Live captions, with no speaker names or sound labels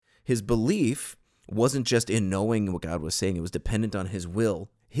His belief wasn't just in knowing what God was saying. It was dependent on his will,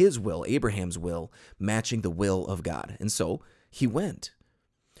 Abraham's will, matching the will of God. And so he went.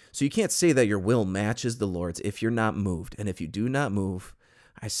 So you can't say that your will matches the Lord's if you're not moved. And if you do not move,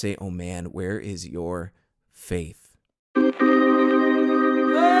 I say, oh man, where is your faith?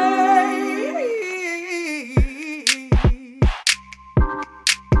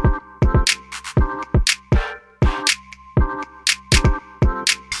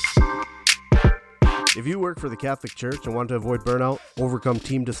 If you work for the Catholic Church and want to avoid burnout, overcome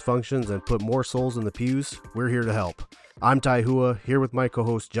team dysfunctions, and put more souls in the pews, we're here to help. I'm Ty Hua, here with my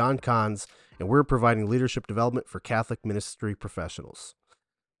co-host John Kahns, and we're providing leadership development for Catholic ministry professionals.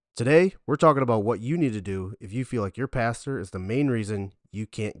 Today, we're talking about what you need to do if you feel like your pastor is the main reason you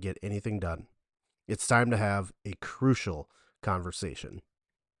can't get anything done. It's time to have a crucial conversation.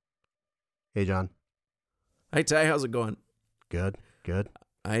 Hey, John. Hi, Ty. How's it going? Good.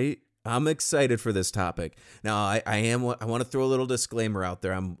 I'm excited for this topic. Now, I want to throw a little disclaimer out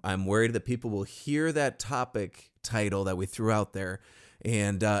there. I'm worried that people will hear that topic title that we threw out there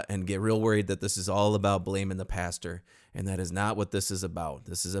and get real worried that this is all about blaming the pastor, and that is not what this is about.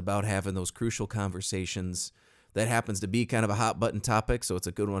 This is about having those crucial conversations. That happens to be kind of a hot button topic, so it's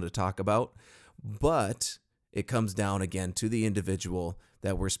a good one to talk about. But it comes down again to the individual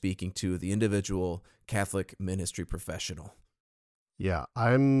that we're speaking to, the individual Catholic ministry professional. Yeah,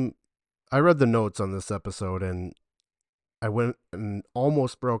 I read the notes on this episode, and I went and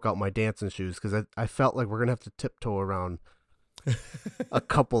almost broke out my dancing shoes because I felt like we're going to have to tiptoe around a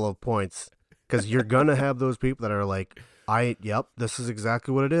couple of points, because you're going to have those people that are like, this is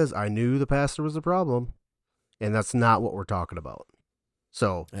exactly what it is. I knew the pastor was the problem, and that's not what we're talking about.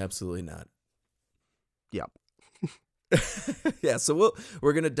 So Absolutely not. Yep. Yeah, so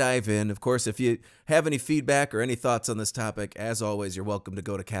we're going to dive in. Of course, if you have any feedback or any thoughts on this topic, as always, you're welcome to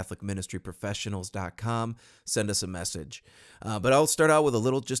go to CatholicMinistryProfessionals.com, send us a message. But I'll start out with a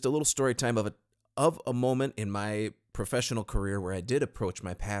little story time of a moment in my professional career where I did approach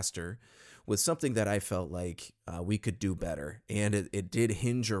my pastor with something that I felt like we could do better. And it did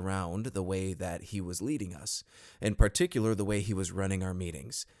hinge around the way that he was leading us, in particular, the way he was running our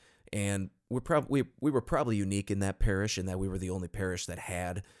meetings. And we were probably unique in that parish, in that we were the only parish that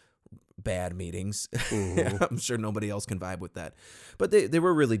had bad meetings. Mm-hmm. I'm sure nobody else can vibe with that. But they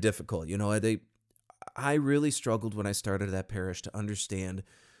were really difficult. I really struggled when I started that parish to understand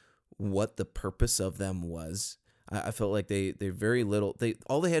what the purpose of them was. I felt like they very little.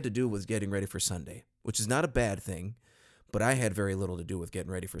 All they had to do was getting ready for Sunday, which is not a bad thing, but I had very little to do with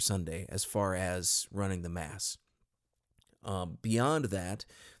getting ready for Sunday as far as running the Mass. Beyond that,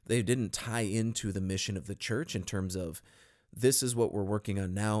 they didn't tie into the mission of the church in terms of, this is what we're working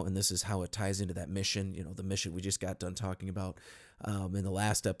on now, and this is how it ties into that mission, the mission we just got done talking about in the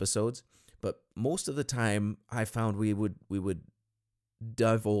last episodes. But most of the time, I found we would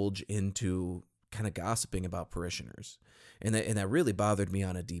divulge into kind of gossiping about parishioners, and that really bothered me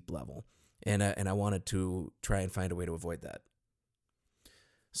on a deep level, and I wanted to try and find a way to avoid that.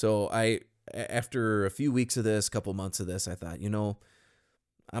 So after a few weeks of this, couple months of this, I thought,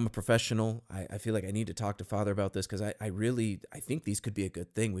 I'm a professional. I feel like I need to talk to Father about this, because I think these could be a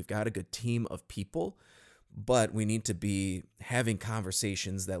good thing. We've got a good team of people, but we need to be having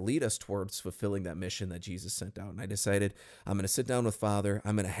conversations that lead us towards fulfilling that mission that Jesus sent out. And I decided I'm going to sit down with Father.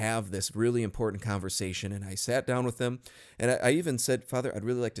 I'm going to have this really important conversation. And I sat down with him, and I even said, Father, I'd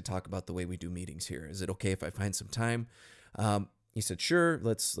really like to talk about the way we do meetings here. Is it okay if I find some time? He said, sure,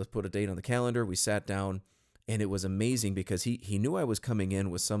 let's put a date on the calendar. We sat down, and it was amazing because he knew I was coming in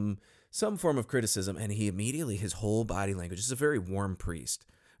with some form of criticism, and he immediately, his whole body language, is a very warm priest,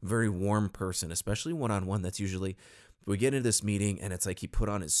 very warm person, especially one-on-one. That's usually, we get into this meeting, and it's like he put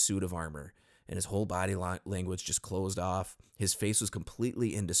on his suit of armor, and his whole body language just closed off. His face was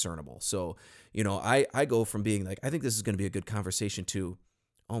completely indiscernible. So, I go from being like, I think this is going to be a good conversation, to,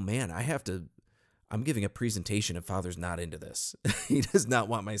 oh man, I'm giving a presentation and Father's not into this. He does not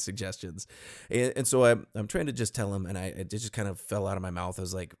want my suggestions. And so I'm trying to just tell him, and it just kind of fell out of my mouth. I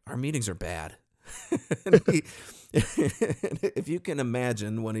was like, our meetings are bad. If you can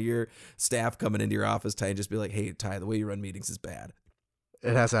imagine one of your staff coming into your office, Ty, and just be like, hey, Ty, the way you run meetings is bad.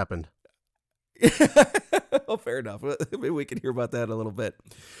 It has happened. Well, fair enough. Maybe we can hear about that in a little bit.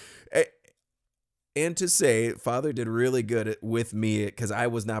 And to say, Father did really good with me, because I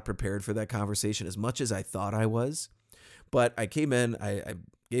was not prepared for that conversation as much as I thought I was. But I came in, I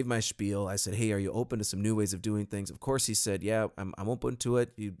gave my spiel. I said, hey, are you open to some new ways of doing things? Of course, he said, yeah, I'm open to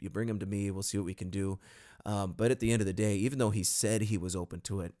it. You bring him to me. We'll see what we can do. But at the end of the day, even though he said he was open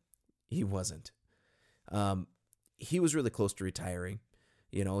to it, he wasn't. He was really close to retiring.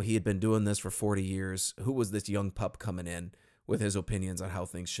 You know, he had been doing this for 40 years. Who was this young pup coming in with his opinions on how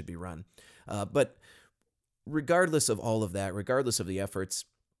things should be run? But regardless of all of that, regardless of the efforts,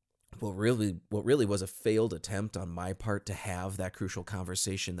 what really was a failed attempt on my part to have that crucial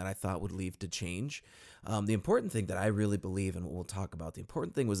conversation that I thought would lead to change. The important thing that I really believe, and what we'll talk about, the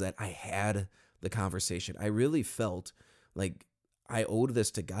important thing was that I had the conversation. I really felt like I owed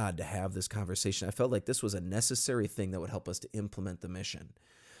this to God to have this conversation. I felt like this was a necessary thing that would help us to implement the mission.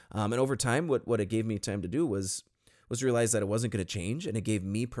 And over time, what it gave me time to do was realize that it wasn't going to change, and it gave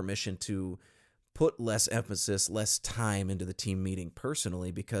me permission to put less emphasis, less time into the team meeting personally,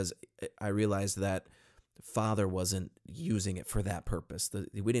 because I realized that Father wasn't using it for that purpose.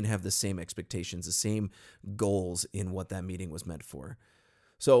 We didn't have the same expectations, the same goals in what that meeting was meant for.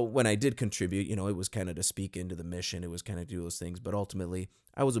 So when I did contribute, you know, it was kind of to speak into the mission. It was kind of do those things. But ultimately,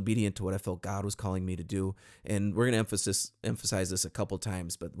 I was obedient to what I felt God was calling me to do. And we're going to emphasize this a couple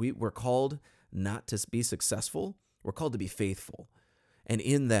times, but we're called not to be successful. We're called to be faithful. And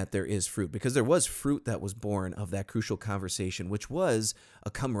in that, there is fruit, because there was fruit that was born of that crucial conversation, which was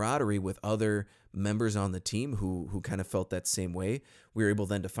a camaraderie with other members on the team who kind of felt that same way. We were able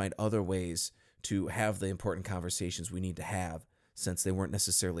then to find other ways to have the important conversations we need to have, since they weren't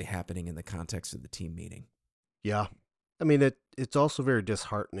necessarily happening in the context of the team meeting. Yeah. I mean, it's also very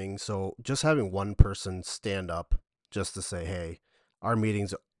disheartening. So just having one person stand up just to say, hey, our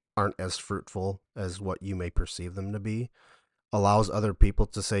meetings aren't as fruitful as what you may perceive them to be, allows other people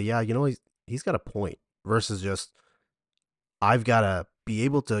to say, yeah, you know, he's got a point, versus just, I've got to be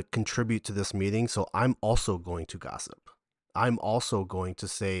able to contribute to this meeting, so I'm also going to gossip. I'm also going to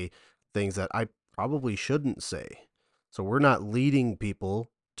say things that I probably shouldn't say. So we're not leading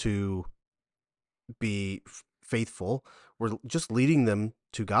people to be faithful. We're just leading them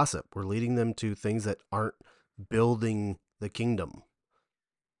to gossip. We're leading them to things that aren't building the kingdom.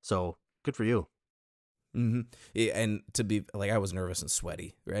 So good for you. Mm-hmm. Yeah, and to be like, I was nervous and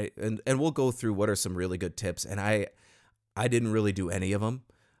sweaty, right? And we'll go through what are some really good tips. And I didn't really do any of them.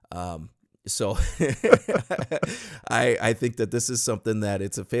 So I think that this is something that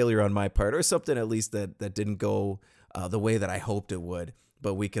it's a failure on my part, or something at least that didn't go the way that I hoped it would,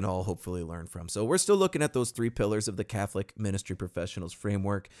 but we can all hopefully learn from. So we're still looking at those 3 pillars of the Catholic Ministry Professionals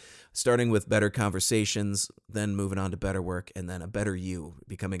framework, starting with better conversations, then moving on to better work, and then a better you,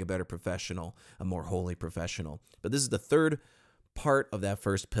 becoming a better professional, a more holy professional. But this is the third part of that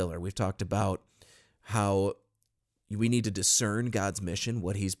first pillar. We've talked about how we need to discern God's mission,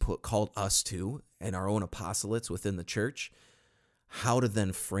 what he's called us to, and our own apostolates within the church, how to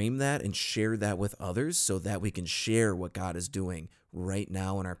then frame that and share that with others so that we can share what God is doing right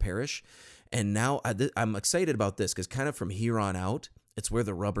now in our parish. And now I'm excited about this, because kind of from here on out, it's where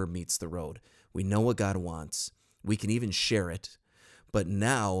the rubber meets the road. We know what God wants. We can even share it. But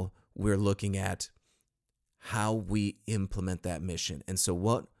now we're looking at how we implement that mission. And so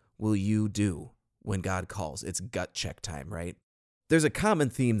what will you do when God calls? It's gut check time, right? There's a common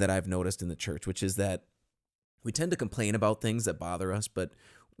theme that I've noticed in the church, which is that we tend to complain about things that bother us, but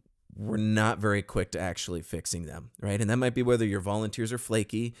we're not very quick to actually fixing them, right? And that might be whether your volunteers are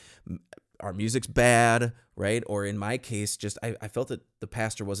flaky, our music's bad, right? Or in my case, just I felt that the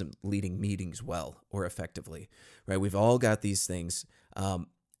pastor wasn't leading meetings well or effectively, right? We've all got these things.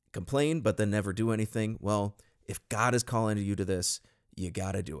 Complain, but then never do anything. Well, if God is calling you to this, you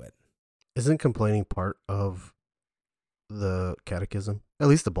got to do it. Isn't complaining part of the catechism? At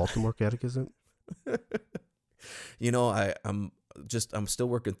least the Baltimore Catechism? You know, I'm still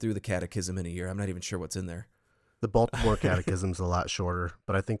working through the catechism in a year. I'm not even sure what's in there. The Baltimore Catechism's a lot shorter,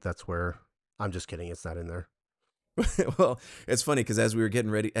 but I think that's where, I'm just kidding, it's not in there. Well, it's funny because as we were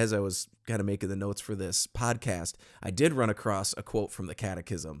getting ready, as I was kind of making the notes for this podcast, I did run across a quote from the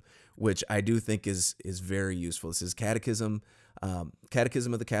catechism, which I do think is very useful. This is Catechism of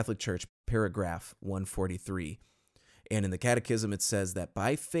the Catholic Church, paragraph 143. And in the catechism, it says that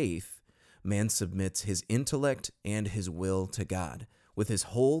by faith, man submits his intellect and his will to God. With his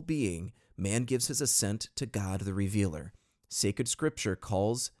whole being, man gives his assent to God the revealer. Sacred Scripture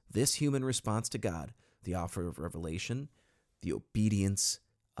calls this human response to God the offer of revelation, the obedience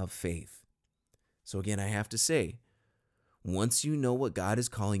of faith. So again, I have to say, once you know what God is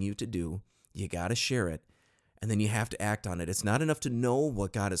calling you to do, you got to share it, and then you have to act on it. It's not enough to know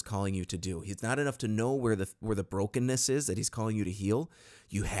what God is calling you to do. It's not enough to know where the brokenness is that he's calling you to heal.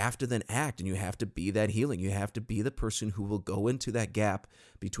 You have to then act, and you have to be that healing. You have to be the person who will go into that gap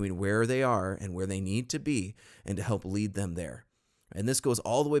between where they are and where they need to be, and to help lead them there. And this goes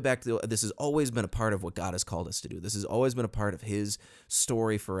all the way back to, this has always been a part of what God has called us to do. This has always been a part of his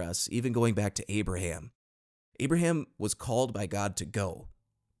story for us, even going back to Abraham. Abraham was called by God to go,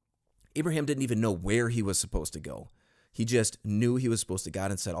 Abraham didn't even know where he was supposed to go. He just knew he was supposed to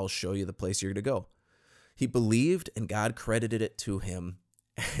God and said, I'll show you the place you're to go. He believed and God credited it to him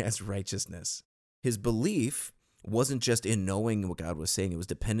as righteousness. His belief wasn't just in knowing what God was saying. It was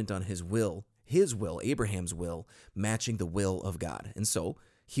dependent on his will, Abraham's will, matching the will of God. And so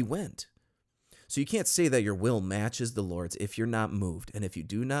he went. So you can't say that your will matches the Lord's if you're not moved. And if you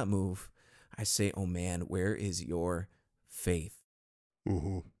do not move, I say, oh man, where is your faith?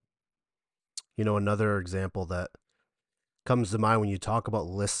 Mm-hmm. You know, another example that comes to mind when you talk about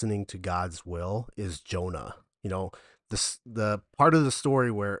listening to God's will is Jonah. You know, the part of the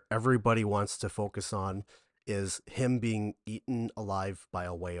story where everybody wants to focus on is him being eaten alive by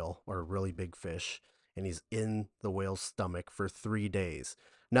a whale or a really big fish, and he's in the whale's stomach for 3 days.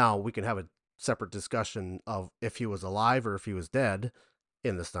 Now, we can have a separate discussion of if he was alive or if he was dead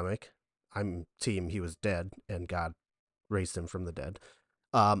in the stomach. I'm team he was dead and God raised him from the dead.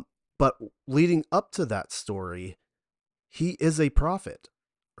 But leading up to that story, he is a prophet,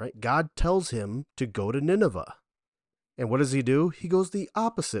 right? God tells him to go to Nineveh. And what does he do? He goes the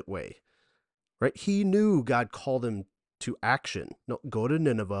opposite way, right? He knew God called him to action. No, go to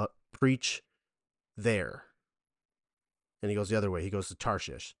Nineveh, preach there. And he goes the other way. He goes to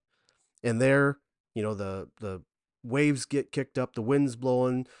Tarshish. And there, you know, the waves get kicked up, the wind's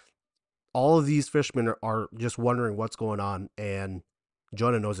blowing. All of these fishermen are just wondering what's going on. And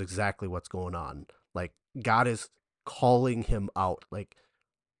Jonah knows exactly what's going on. Like, God is calling him out. Like,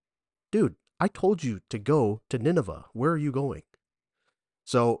 dude, I told you to go to Nineveh. Where are you going?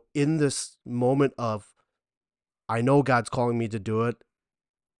 So in this moment of, I know God's calling me to do it,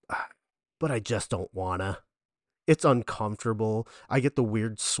 but I just don't wanna. It's uncomfortable. I get the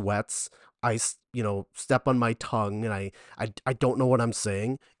weird sweats. I, step on my tongue and I don't know what I'm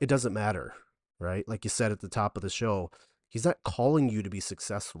saying. It doesn't matter, right? Like you said at the top of the show, he's not calling you to be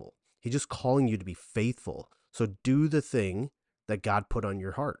successful. He's just calling you to be faithful. So do the thing that God put on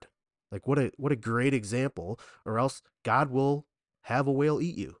your heart. Like what a great example, or else God will have a whale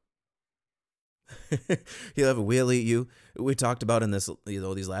eat you. He'll have a whale eat you. We talked about in this,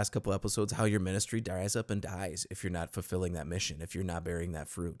 these last couple episodes, how your ministry dries up and dies if you're not fulfilling that mission, if you're not bearing that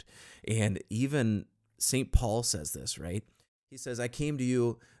fruit. And even St. Paul says this, right? He says, I came to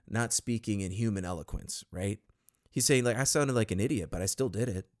you not speaking in human eloquence, right? He's saying, like, I sounded like an idiot, but I still did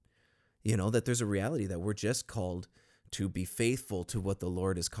it. You know, that there's a reality that we're just called to be faithful to what the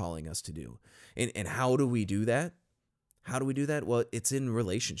Lord is calling us to do. And how do we do that? How do we do that? Well, it's in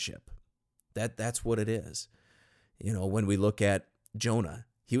relationship. That's what it is. You know, when we look at Jonah,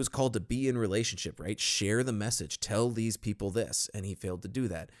 he was called to be in relationship, right? Share the message, tell these people this, and he failed to do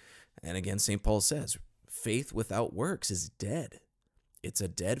that. And again, St. Paul says, faith without works is dead. It's a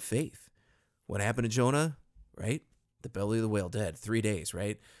dead faith. What happened to Jonah, right? The belly of the whale, dead, 3 days,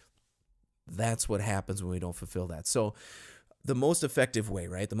 right? That's what happens when we don't fulfill that. So the most effective way,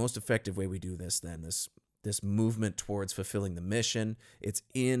 right? The most effective way we do this then, this movement towards fulfilling the mission, it's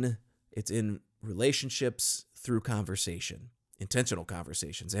in relationships through conversation, intentional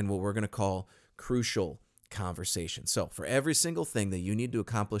conversations, and what we're going to call crucial conversations. So for every single thing that you need to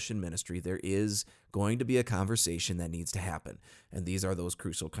accomplish in ministry, there is going to be a conversation that needs to happen. And these are those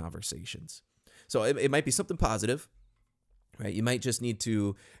crucial conversations. So it might be something positive, right? You might just need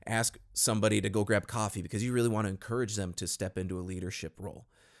to ask somebody to go grab coffee because you really want to encourage them to step into a leadership role.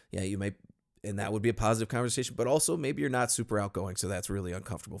 Yeah, you might, and that would be a positive conversation, but also maybe you're not super outgoing, so that's really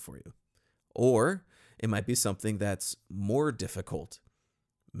uncomfortable for you. Or it might be something that's more difficult.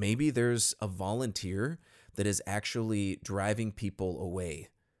 Maybe there's a volunteer that is actually driving people away.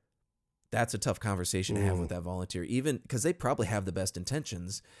 That's a tough conversation to have with that volunteer, even because they probably have the best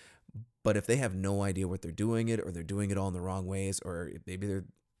intentions, but if they have no idea what they're doing it, or they're doing it all in the wrong ways, or maybe they're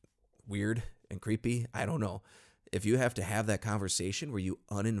weird and creepy, I don't know. If you have to have that conversation where you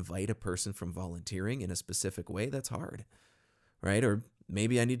uninvite a person from volunteering in a specific way, that's hard, right? Or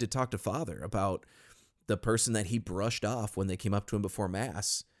maybe I need to talk to Father about the person that he brushed off when they came up to him before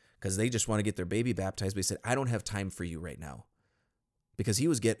Mass because they just want to get their baby baptized, but he said, I don't have time for you right now. Because he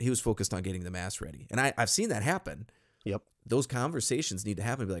was focused on getting the Mass ready. And I've seen that happen. Yep. Those conversations need to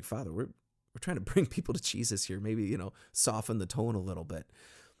happen. Be like, Father, we're trying to bring people to Jesus here. Maybe, soften the tone a little bit.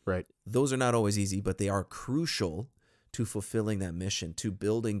 Right. Those are not always easy, but they are crucial to fulfilling that mission, to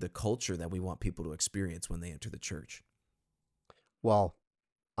building the culture that we want people to experience when they enter the church. Well,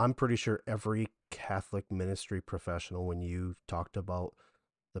 I'm pretty sure every Catholic ministry professional, when you talked about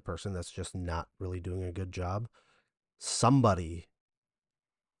the person that's just not really doing a good job, somebody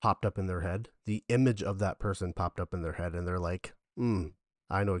popped up in their head. The image of that person popped up in their head, and they're like,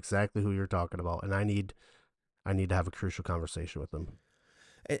 I know exactly who you're talking about, and I need to have a crucial conversation with them.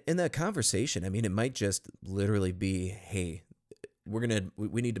 In that conversation, I mean, it might just literally be, hey,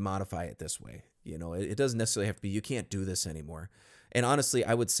 we need to modify it this way. It doesn't necessarily have to be, you can't do this anymore. And honestly,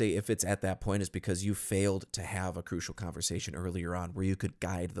 I would say if it's at that point, it's because you failed to have a crucial conversation earlier on where you could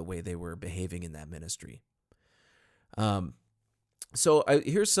guide the way they were behaving in that ministry. So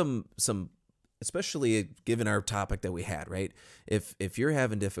here's some, especially given our topic that we had, right? If you're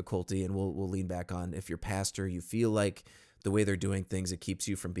having difficulty, and we'll lean back on, if your pastor, you feel like the way they're doing things, it keeps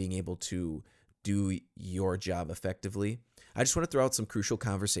you from being able to do your job effectively, I just want to throw out some crucial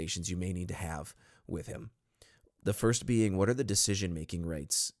conversations you may need to have with him. The first being, what are the decision-making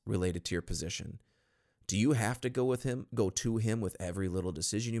rights related to your position? Do you have to go to him with every little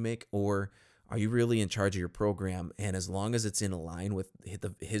decision you make, or are you really in charge of your program? And as long as it's in line with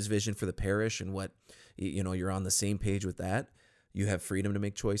his vision for the parish and what, you're on the same page with that, you have freedom to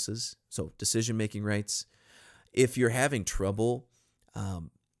make choices. So decision-making rights. If you're having trouble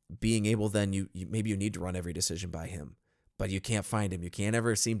being able, then you maybe you need to run every decision by him, but you can't find him. You can't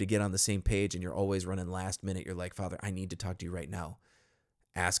ever seem to get on the same page, and you're always running last minute. You're like, Father, I need to talk to you right now.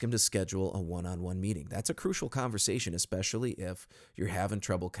 Ask him to schedule a one-on-one meeting. That's a crucial conversation, especially if you're having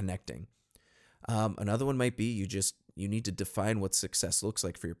trouble connecting. Another one might be you need to define what success looks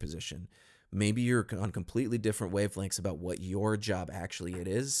like for your position. Maybe you're on completely different wavelengths about what your job actually it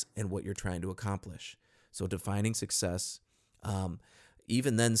is and what you're trying to accomplish. So defining success,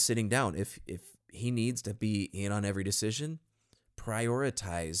 even then sitting down, if he needs to be in on every decision,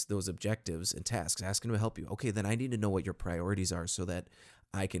 prioritize those objectives and tasks. Ask him to help you. Okay, then I need to know what your priorities are so that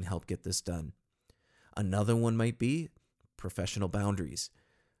I can help get this done. Another one might be professional boundaries.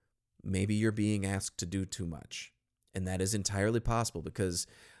 Maybe you're being asked to do too much, and that is entirely possible because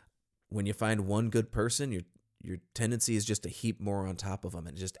when you find one good person, your tendency is just to heap more on top of them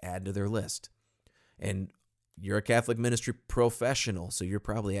and just add to their list. And you're a Catholic ministry professional, so you're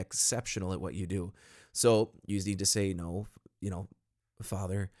probably exceptional at what you do. So you need to say, no,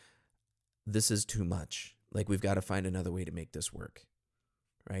 Father, this is too much. Like, we've got to find another way to make this work,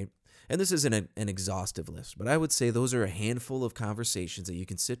 right? And this isn't an exhaustive list, but I would say those are a handful of conversations that you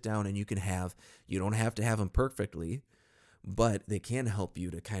can sit down and you can have. You don't have to have them perfectly, but they can help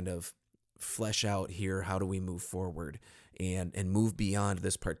you to kind of flesh out here, how do we move forward and move beyond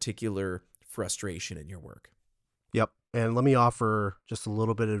this particular frustration in your work. Yep. And let me offer just a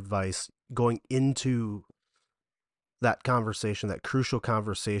little bit of advice going into that conversation, that crucial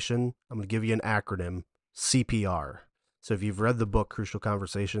conversation. I'm going to give you an acronym, CPR. So if you've read the book, Crucial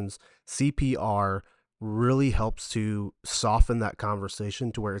Conversations, CPR really helps to soften that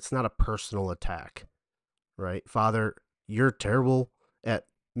conversation to where it's not a personal attack, right? Father, you're terrible at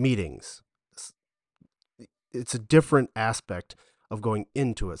meetings. It's a different aspect of going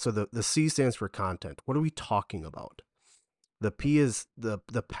into it. So the C stands for content. What are we talking about? The P is the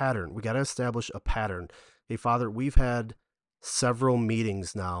pattern. We got to establish a pattern. Hey, Father, we've had several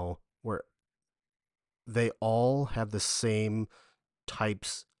meetings now where they all have the same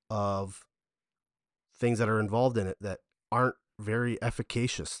types of things that are involved in it that aren't very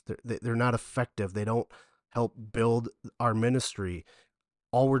efficacious. They're not effective. They don't help build our ministry.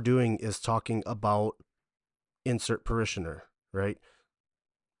 All we're doing is talking about insert parishioner, right?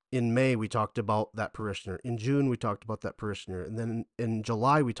 In May, we talked about that parishioner. In June, we talked about that parishioner. And then in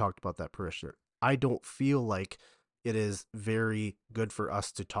July, we talked about that parishioner. I don't feel like it is very good for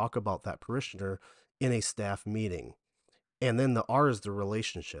us to talk about that parishioner in a staff meeting. And then the R is the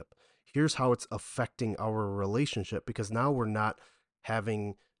relationship. Here's how it's affecting our relationship, because now we're not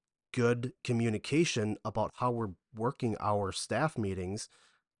having good communication about how we're working our staff meetings,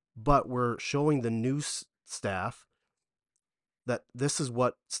 but we're showing the new staff that this is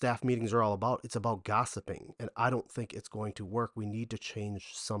what staff meetings are all about. It's about gossiping, and I don't think it's going to work. We need to change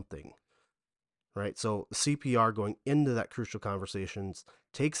something, right? So CPR going into that crucial conversations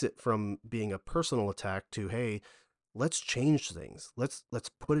takes it from being a personal attack to, hey, let's change things. Let's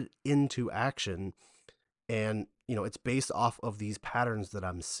put it into action. And, it's based off of these patterns that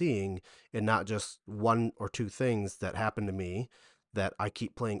I'm seeing, and not just one or two things that happen to me that I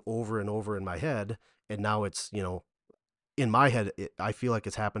keep playing over and over in my head. And now it's, in my head, I feel like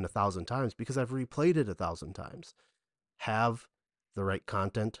it's happened 1,000 times because I've replayed it 1,000 times. Have the right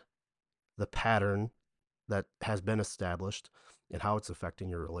content, the pattern that has been established, and how it's affecting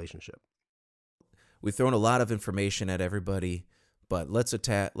your relationship. We've thrown a lot of information at everybody, but let's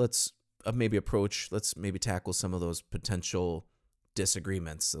maybe tackle some of those potential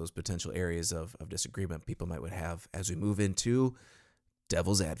disagreements, those potential areas of disagreement people might would have as we move into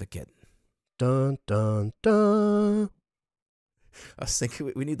Devil's Advocate. Dun, dun, dun. I was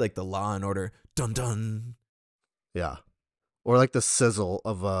thinking we need like the Law and Order, dun, dun. Yeah. Or like the sizzle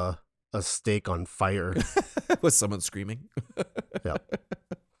of a steak on fire. With someone screaming. Yep.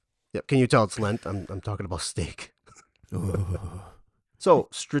 Yep. Can you tell it's Lent? I'm talking about steak. So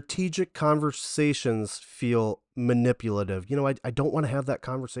strategic conversations feel manipulative. I don't want to have that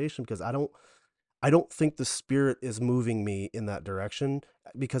conversation because I don't think the Spirit is moving me in that direction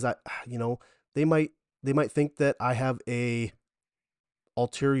because they might think that I have a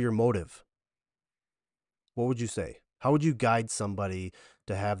ulterior motive. What would you say? How would you guide somebody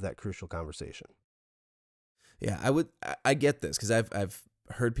to have that crucial conversation? Yeah, I get this because I've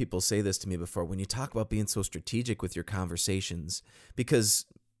heard people say this to me before. When you talk about being so strategic with your conversations, because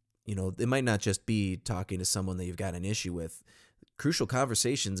it might not just be talking to someone that you've got an issue with. Crucial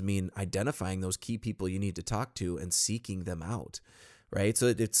conversations mean identifying those key people you need to talk to and seeking them out, right? So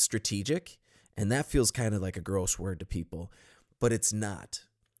it's strategic, and that feels kind of like a gross word to people, but it's not.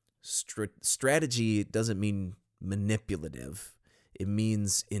 Strategy doesn't mean manipulative. It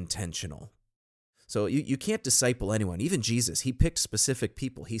means intentional. So you can't disciple anyone. Even Jesus, he picked specific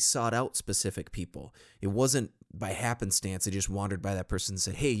people. He sought out specific people. It wasn't by happenstance. He just wandered by that person and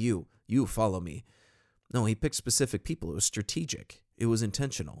said, hey, you follow me. No, he picked specific people. It was strategic. It was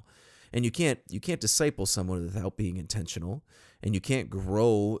intentional. And you can't disciple someone without being intentional. And you can't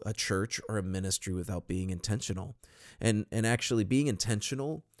grow a church or a ministry without being intentional. And actually being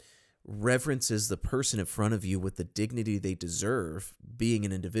intentional reverences the person in front of you with the dignity they deserve, being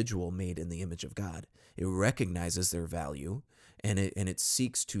an individual made in the image of God. It recognizes their value, and it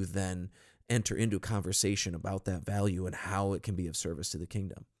seeks to then enter into conversation about that value and how it can be of service to the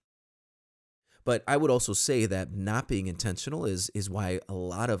kingdom. But I would also say that not being intentional is why a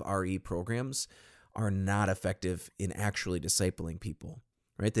lot of RE programs are not effective in actually discipling people,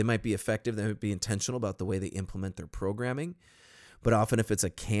 right? They might be effective, they might be intentional about the way they implement their programming, but often if it's a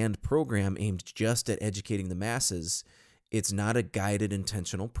canned program aimed just at educating the masses, it's not a guided,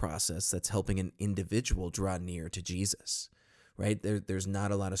 intentional process that's helping an individual draw near to Jesus, right? There's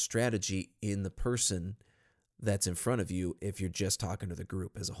not a lot of strategy in the person that's in front of you if you're just talking to the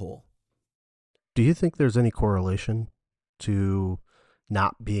group as a whole. Do you think there's any correlation to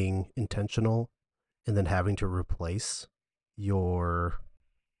not being intentional and then having to replace your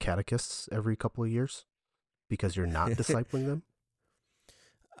catechists every couple of years because you're not discipling them?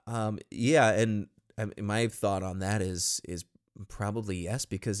 Yeah, and my thought on that is probably yes,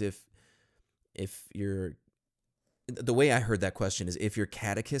 because if you're, the way I heard that question is, if your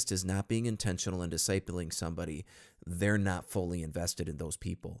catechist is not being intentional in discipling somebody, they're not fully invested in those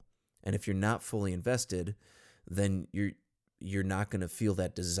people. And if you're not fully invested, then you're not going to feel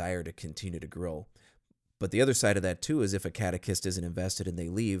that desire to continue to grow. But the other side of that too is if a catechist isn't invested and they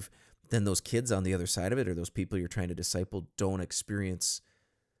leave, then those kids on the other side of it, or those people you're trying to disciple, don't experience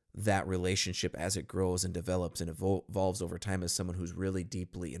that relationship as it grows and develops and evolves over time as someone who's really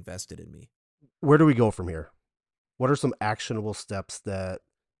deeply invested in me. Where do we go from here? What are some actionable steps that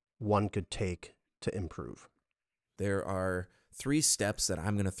one could take to improve? There are 3 steps that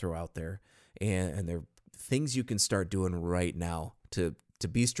I'm going to throw out there, and they're things you can start doing right now to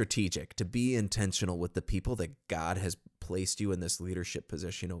be strategic, to be intentional with the people that God has placed you in this leadership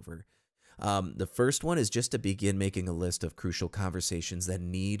position over. The first one is just to begin making a list of crucial conversations that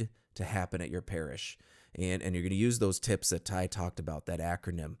need to happen at your parish. And you're going to use those tips that Ty talked about, that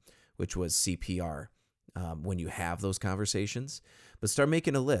acronym, which was CPR, when you have those conversations. But start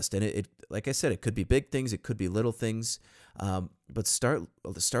making a list. And it like I said, it could be big things, it could be little things, but start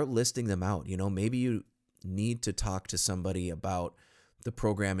listing them out. Maybe you need to talk to somebody about the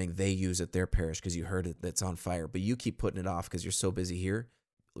programming they use at their parish because you heard it that's on fire, but you keep putting it off because you're so busy here.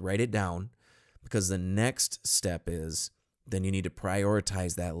 Write it down, because the next step is then you need to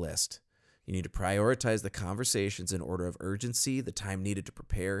prioritize that list. You need to prioritize the conversations in order of urgency, the time needed to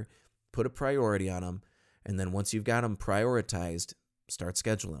prepare, put a priority on them, and then once you've got them prioritized, start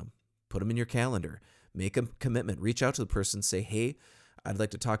scheduling them. Put them in your calendar. Make a commitment. Reach out to the person. Say, hey, I'd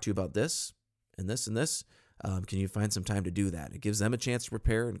like to talk to you about this and this and this. Can you find some time to do that? It gives them a chance to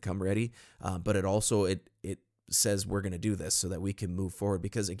prepare and come ready, but it also it says we're going to do this so that we can move forward.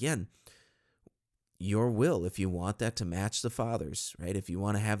 Because again, your will, if you want that to match the Father's, right? If you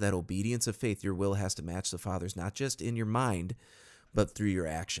want to have that obedience of faith, your will has to match the Father's, not just in your mind, but through your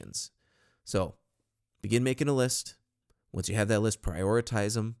actions. So begin making a list. Once you have that list,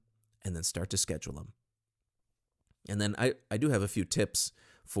 prioritize them, and then start to schedule them. And then I do have a few tips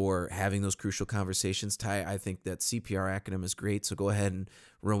for having those crucial conversations. Ty, I think that CPR acronym is great, so go ahead and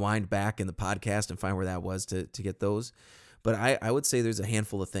rewind back in the podcast and find where that was to get those. But I would say there's a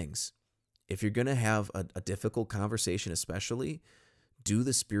handful of things. If you're going to have a difficult conversation especially, do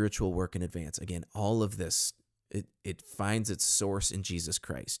the spiritual work in advance. Again, all of this it finds its source in Jesus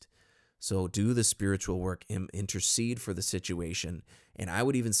Christ. So do the spiritual work, intercede for the situation. And I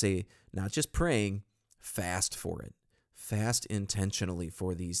would even say, not just praying, fast for it. Fast intentionally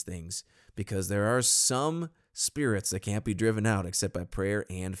for these things, because there are some spirits that can't be driven out except by prayer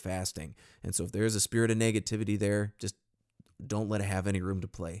and fasting. And so if there's a spirit of negativity there, just don't let it have any room to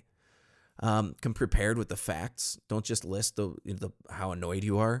play. Come prepared with the facts. Don't just list how annoyed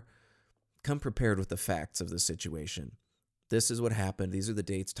you are. Come prepared with the facts of the situation. This is what happened. These are the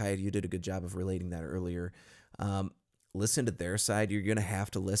dates. Ty, you did a good job of relating that earlier. Listen to their side. You're going to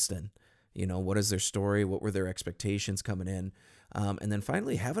have to listen. What is their story? What were their expectations coming in? And then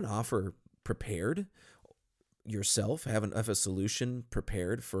finally, have an offer prepared yourself. Have a solution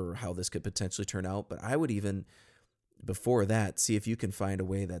prepared for how this could potentially turn out. But I would even, before that, see if you can find a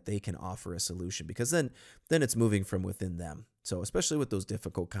way that they can offer a solution, because then it's moving from within them. So especially with those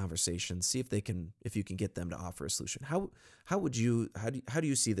difficult conversations, see if you can get them to offer a solution. How do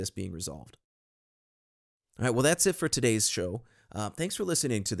you see this being resolved? All right, well, that's it for today's show. Thanks for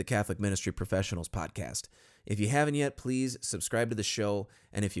listening to the Catholic Ministry Professionals podcast. If you haven't yet, please subscribe to the show.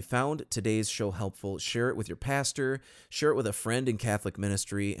 And if you found today's show helpful, share it with your pastor, share it with a friend in Catholic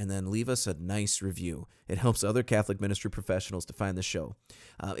ministry, and then leave us a nice review. It helps other Catholic ministry professionals to find the show.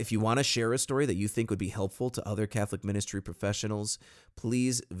 If you want to share a story that you think would be helpful to other Catholic ministry professionals,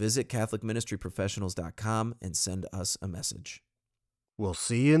 please visit CatholicMinistryProfessionals.com and send us a message. We'll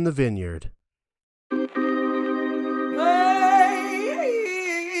see you in the vineyard.